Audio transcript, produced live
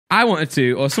I wanted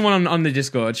to, or someone on the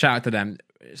Discord, shout out to them,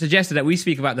 suggested that we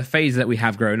speak about the phase that we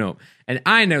have grown up. And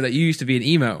I know that you used to be an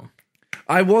emo.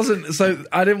 I wasn't, so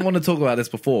I didn't want to talk about this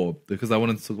before because I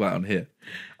wanted to talk about it on here.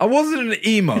 I wasn't an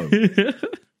emo.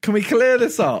 Can we clear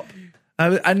this up?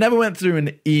 I never went through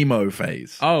an emo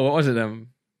phase. Oh, what was it then?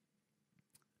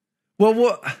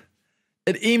 Well,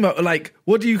 an emo, like,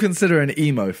 what do you consider an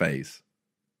emo phase?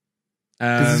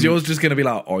 Because is yours just going to be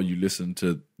like, oh, you listen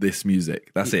to this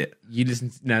music. That's it. You listen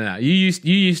to, no. You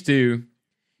used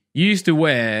to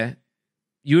wear,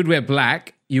 you would wear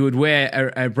black. You would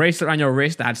wear a bracelet around your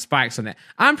wrist that had spikes on it.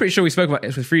 I'm pretty sure we spoke about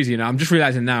this with Freezy, you know. I'm just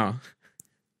realizing now.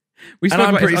 And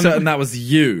I'm pretty certain that was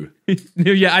you.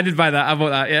 Yeah, I did buy that. I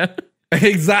bought that, yeah.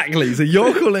 Exactly. So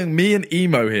you're calling me an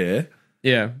emo here.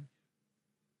 Yeah.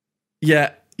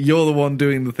 Yeah, you're the one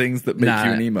doing the things that make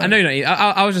you an emo. I know you're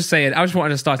not. I was just saying, I just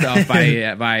wanted to start it off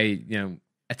by you know,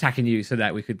 attacking you so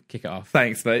that we could kick it off.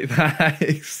 Thanks, mate.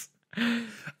 Thanks.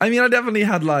 I mean, I definitely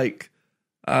had like,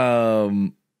 I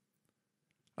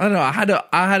don't know.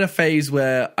 I had a phase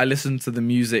where I listened to the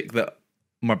music that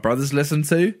my brothers listened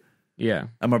to. Yeah.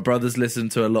 And my brothers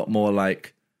listened to a lot more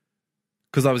like,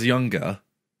 because I was younger,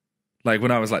 like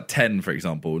when I was like 10, for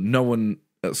example, no one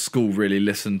at school really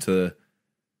listened to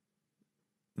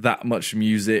that much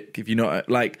music, if you know,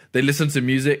 like they listened to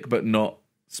music, but not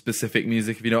specific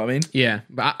music, if you know what I mean. Yeah.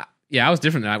 But I was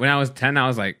different. When I was 10, I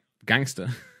was like gangster.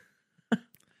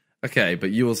 Okay, but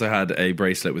you also had a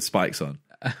bracelet with spikes on.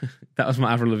 That was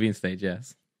my Avril Lavigne stage,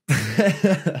 yes.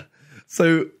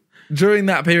 So during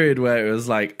that period where it was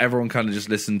like everyone kind of just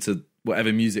listened to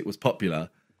whatever music was popular,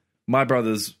 my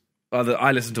brothers,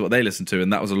 I listened to what they listened to,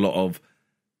 and that was a lot of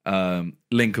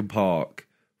Linkin Park,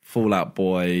 Fall Out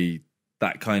Boy,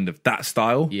 that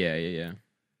style. Yeah.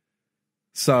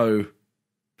 So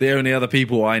the only other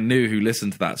people I knew who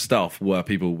listened to that stuff were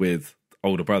people with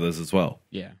older brothers as well.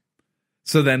 Yeah.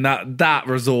 So then that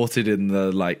resorted in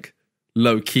the like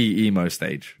low key emo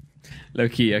stage. Low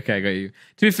key, okay, I got you.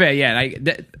 To be fair, yeah, like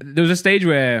there was a stage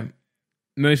where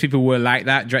most people were like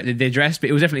that. They dressed,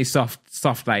 but it was definitely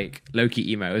soft, like low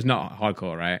key emo. It was not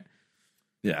hardcore, right?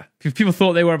 Yeah. People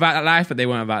thought they were about that life, but they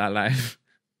weren't about that life.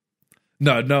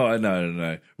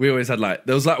 No. We always had like,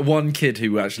 there was like one kid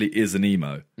who actually is an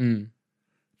emo. Mm.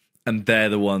 And they're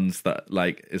the ones that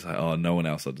like, it's like, oh, no one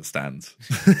else understands.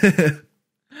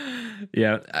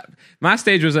 Yeah. My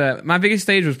biggest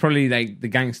stage was probably like the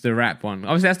gangster rap one.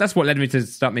 Obviously that's what led me to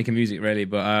start making music really,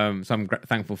 but so I'm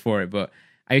thankful for it. But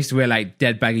I used to wear like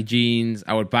dead baggy jeans.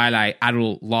 I would buy like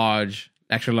adult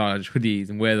extra large hoodies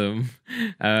and wear them.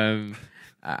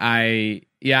 I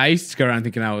used to go around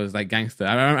thinking I was like gangster.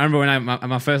 I remember when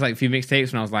my first like few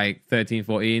mixtapes when I was like 13,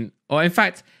 14. Or in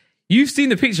fact, you've seen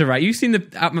the picture, right? You've seen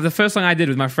the first song I did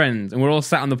with my friends, and we're all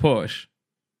sat on the Porsche.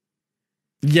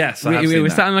 Yes, we were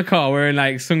sat in the car wearing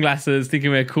like sunglasses, thinking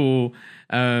we're cool,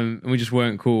 and we just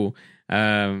weren't cool.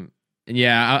 And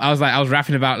yeah, I was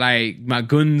rapping about like my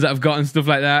guns that I've got and stuff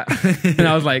like that, and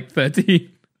I was like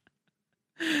 13.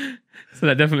 So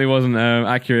that definitely wasn't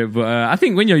accurate. But I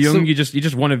think when you're young, you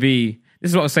just want to be.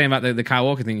 This is what I was saying about the Kyle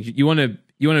Walker thing. You want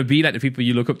to be like the people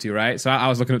you look up to, right? So I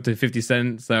was looking up to 50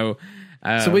 Cent. So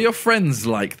were your friends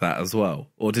like that as well,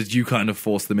 or did you kind of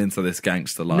force them into this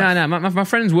gangster life? No. My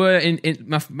friends were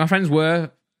my friends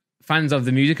were fans of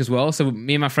the music as well. So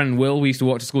me and my friend Will, we used to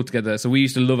walk to school together. So we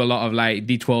used to love a lot of like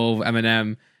D12,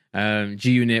 Eminem,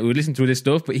 G Unit. We would listen to all this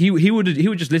stuff, but he would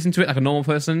just listen to it like a normal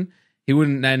person. He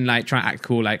wouldn't then like try to act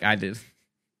cool like I did.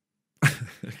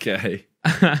 Okay.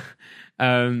 But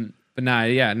I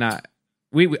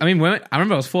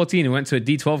remember I was 14 and went to a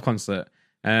D12 concert.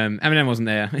 Eminem wasn't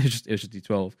there. It was just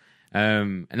D12.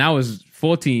 And I was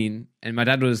 14, and my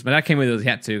dad came with us. He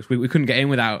had to. We couldn't get in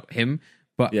without him.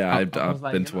 But yeah, I've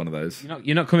been to one of those.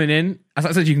 You're not coming in.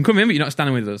 I said you can come in, but you're not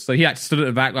standing with us. So he actually stood at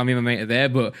the back while me and my mate are there.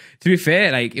 But to be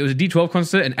fair, like it was a D12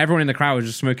 concert, and everyone in the crowd was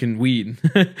just smoking weed.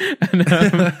 And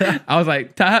I was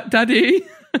like, "Daddy."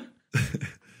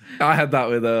 I had that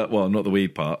with not the weed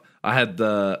part. I had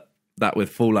that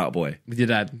with Fall Out Boy. With your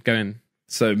dad, go in.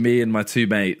 So me and my two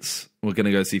mates were going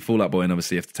to go see Fall Out Boy, and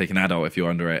obviously you have to take an adult if you're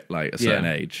under it, like a certain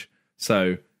age.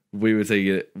 So we were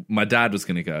taking it. My dad was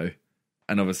going to go,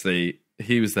 and obviously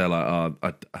he was there like,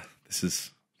 this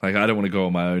is like, I don't want to go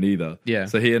on my own either. Yeah.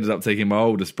 So he ended up taking my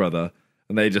oldest brother,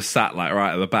 and they just sat like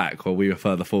right at the back while we were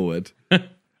further forward.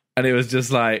 And it was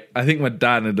just like, I think my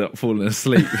dad ended up falling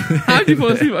asleep. How did you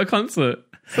fall asleep at a concert?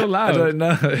 So loud. I don't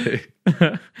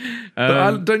know.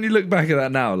 But don't you look back at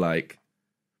that now, like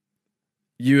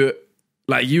you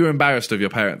were embarrassed of your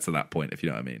parents at that point, if you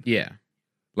know what I mean? Yeah.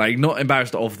 Like not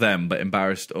embarrassed of them, but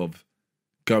embarrassed of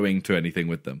going to anything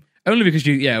with them. Only because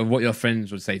what your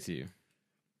friends would say to you.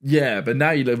 Yeah, but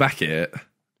now you look back at it.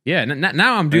 Yeah,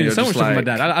 now I'm doing you're so much just stuff with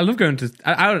my like- dad. I love going to.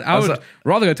 I would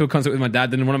rather go to a concert with my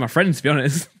dad than one of my friends, to be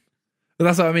honest. But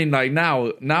that's what I mean. Like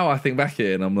now I think back at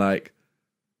it and I'm like,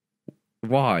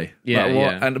 why? Yeah, Like,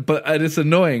 what? yeah. And it's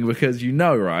annoying because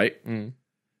right?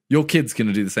 Your kid's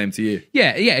gonna do the same to you.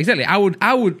 Yeah, exactly. I would.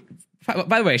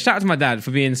 By the way, shout out to my dad for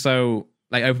being so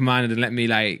like open minded and let me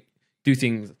like do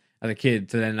things as a kid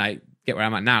to then like get where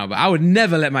I'm at now. But I would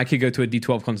never let my kid go to a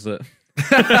D12 concert.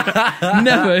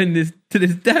 Never to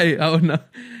this day. I would not.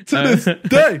 To this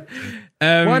day.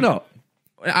 Why not?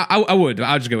 I would.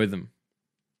 I'll just go with them.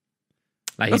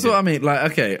 Like That's what I mean.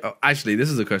 Like, okay, actually, this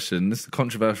is a question. This is a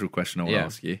controversial question I want to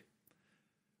ask you.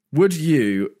 Would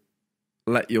you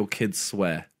let your kids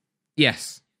swear?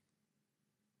 Yes.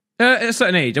 At a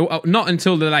certain age. Not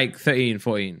until they're like 13,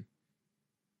 14.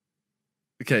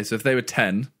 Okay, so if they were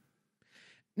 10,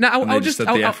 no, I would just said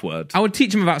the F word. I would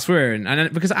teach them about swearing,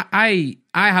 and because I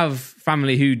have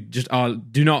family who just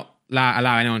do not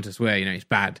allow anyone to swear. You know, it's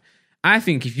bad. I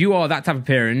think if you are that type of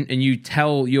parent and you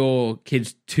tell your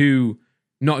kids to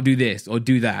not do this or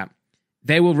do that,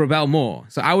 they will rebel more.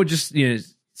 So I would just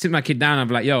sit my kid down and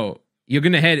be like, "Yo, you're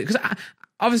gonna hear it," because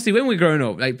obviously when we're growing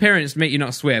up, like parents make you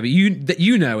not swear, but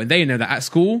you know and they know that at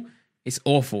school it's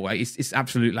awful. Like it's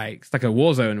absolute it's like a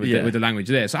war zone with the language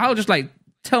there. So I'll just like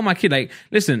tell my kid like,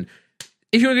 listen,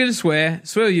 if you're going to swear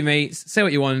with your mates, say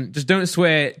what you want. Just don't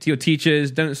swear to your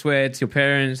teachers. Don't swear to your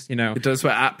parents. You know, don't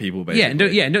swear at people. Basically,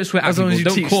 and don't swear at people. As long as you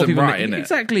don't teach call them people right, innit?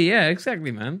 Exactly. Yeah,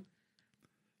 exactly, man.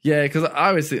 Yeah, because I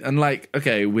always think, and like,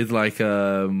 okay, with like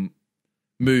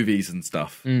movies and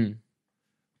stuff.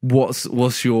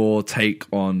 What's your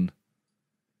take on,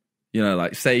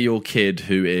 like, say your kid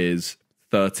who is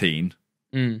 13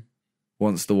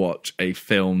 wants to watch a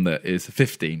film that is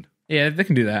 15? Yeah, they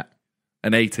can do that.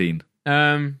 And 18?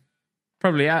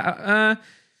 Probably. Not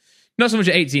so much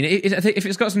at 18. I think if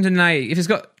it's got something like, if it's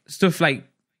got stuff like,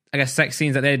 I guess, sex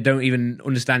scenes that they don't even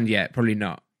understand yet, probably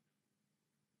not.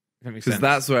 Because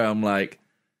that's where I'm like,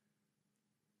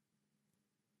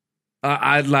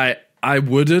 I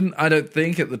wouldn't, I don't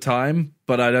think at the time,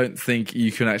 but I don't think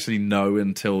you can actually know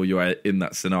until you're in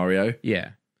that scenario. Yeah.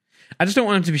 I just don't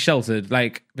want them to be sheltered,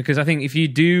 because I think if you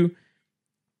do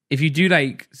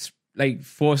like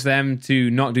force them to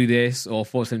not do this or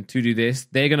force them to do this,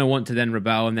 they're going to want to then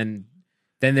rebel, and then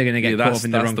they're going to get caught up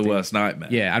in the wrong thing. That's the worst nightmare.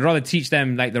 Yeah, I'd rather teach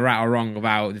them like the right or wrong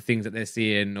about the things that they're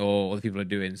seeing or the people are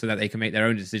doing, so that they can make their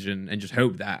own decision and just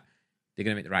hope that they're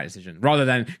going to make the right decision, rather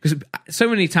than, because so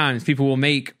many times people will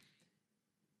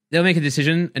they'll make a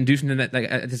decision and do something that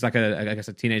it's like I guess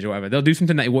a teenager or whatever. They'll do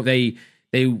something that what they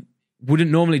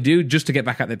wouldn't normally do just to get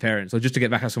back at their parents or just to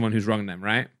get back at someone who's wronged them,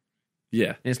 right? Yeah.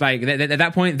 And it's like at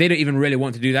that point they don't even really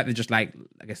want to do that. They're just like,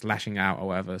 I guess, lashing out or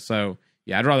whatever. So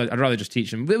yeah, I'd rather just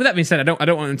teach them. But with that being said, I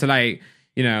don't want them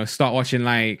to start watching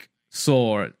like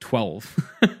Saw at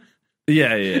 12.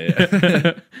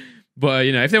 Yeah. But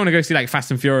if they want to go see like Fast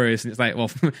and Furious and it's like, well,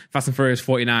 Fast and Furious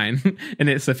 49 and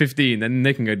it's a 15, then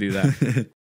they can go do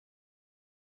that.